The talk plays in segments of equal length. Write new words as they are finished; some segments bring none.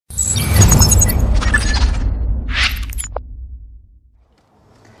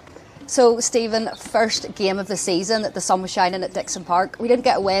So, Stephen, first game of the season, the sun was shining at Dixon Park. We didn't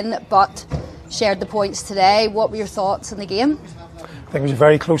get a win, but shared the points today. What were your thoughts in the game? I think it was a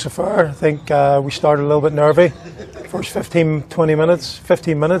very close affair. I think we started a little bit nervy. First 15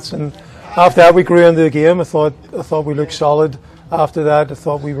 minutes, and after that we grew into the game. I thought we looked solid. After that, I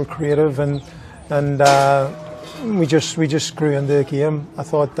thought we were creative, and we just grew into the game. I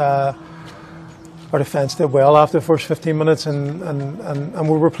thought our defence did well after the first 15 minutes, and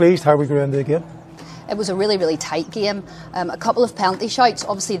we were pleased how we grew into the game. It was a really, really tight game. A couple of penalty shouts.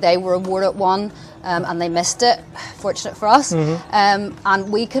 Obviously, they were awarded one, and they missed it. Fortunate for us.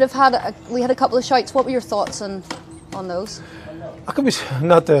 And we could have had a couple of shouts. What were your thoughts on those? It was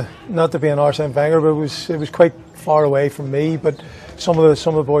not to be an Arsene Wenger, but it was quite far away from me. But some of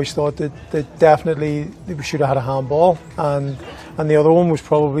the boys thought that definitely we should have had a handball, and the other one was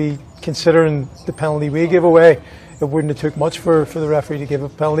probably, considering the penalty we gave away, it wouldn't have took much for the referee to give a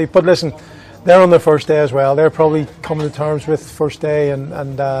penalty. But listen, they're on their first day as well. They're probably coming to terms with first day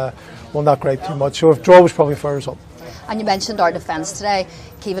and will not gripe too much. So a draw was probably a fair result. And you mentioned our defence today.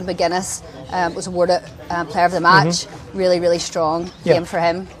 Kevin McGuinness was awarded Player of the Match. Really, really strong game for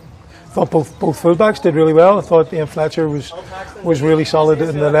him. I thought both fullbacks did really well. I thought Ian Fletcher was really solid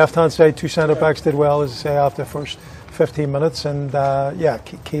in the left-hand side. Two centre-backs did well, as I say, after the first 15 minutes. And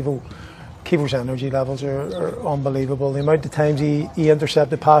Kevo's energy levels are unbelievable. The amount of times he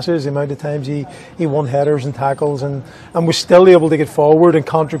intercepted passes, the amount of times he won headers and tackles, and was still able to get forward and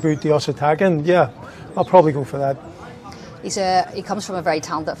contribute to us attacking. Yeah, I'll probably go for that. He comes from a very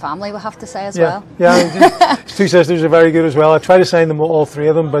talented family, we'll have to say as well. Yeah, his two sisters are very good as well. I tried to sign them, all three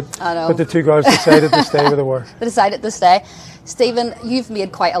of them, but the two girls decided to stay where they were. They decided to stay. Stephen, you've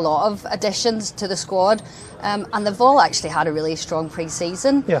made quite a lot of additions to the squad, and they've all actually had a really strong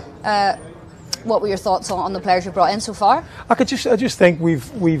pre-season. Yeah. What were your thoughts on the players you brought in so far? I just think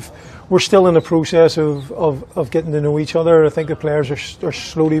we're still in the process of getting to know each other. I think the players are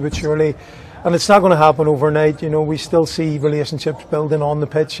slowly but surely, and it's not going to happen overnight. You know, we still see relationships building on the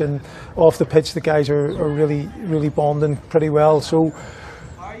pitch, and off the pitch the guys are really bonding pretty well. So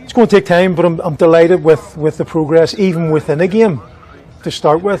it's going to take time, but I'm delighted with the progress, even within a game to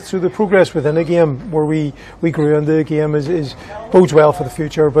start with. So the progress within a game where we grew into the game is bodes well for the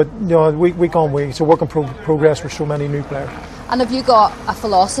future. But you know, week on week, it's a work in progress with so many new players. And have you got a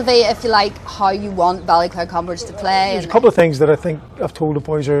philosophy, if you like, how you want Ballyclare Comrades to play? There's a couple of things that I think I've told the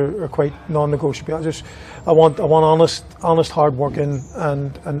boys are quite non-negotiable. I want honest, hard-working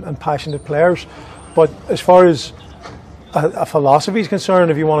and passionate players. But as far as a philosophy is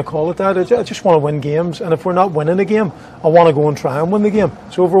concerned, if you want to call it that, I just want to win games, and if we're not winning a game, I want to go and try and win the game.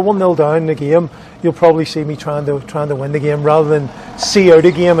 So if we're 1-0 down in the game, you'll probably see me trying to win the game rather than see out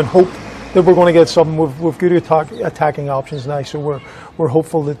a game and hope that we're going to get something. We've good attacking options now, so we're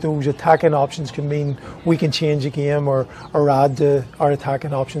hopeful that those attacking options can mean we can change a game or add to our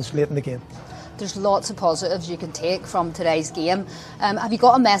attacking options late in the game. There's lots of positives you can take from today's game. Have you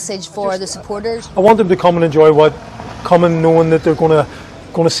got a message for the supporters? I want them to come and enjoy knowing that they're going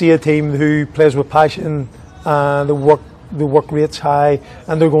to see a team who plays with passion, the work rate's high,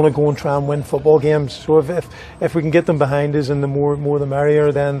 and they're going to go and try and win football games. So if we can get them behind us, and the more the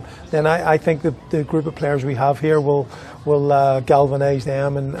merrier, then I think the group of players we have here will galvanise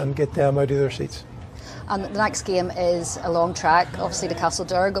them and get them out of their seats. And the next game is a long track, obviously to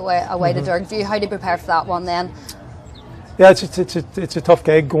Castledurg, away to Dergview. How do you prepare for that one then? Yeah, it's a tough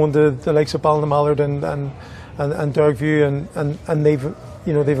gig going to the likes of Ballinamallard and Dergview, and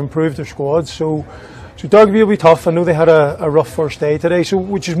they've improved their squads. So Dergview will be tough. I know they had a rough first day today, so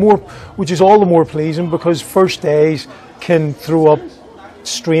which is all the more pleasing, because first days can throw up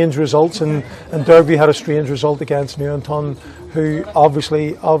strange results, and Dergview had a strange result against Newington, who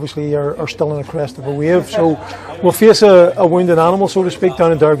obviously are still on the crest of a wave. So we'll face a wounded animal, so to speak,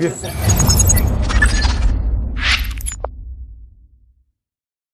 down in Dergview.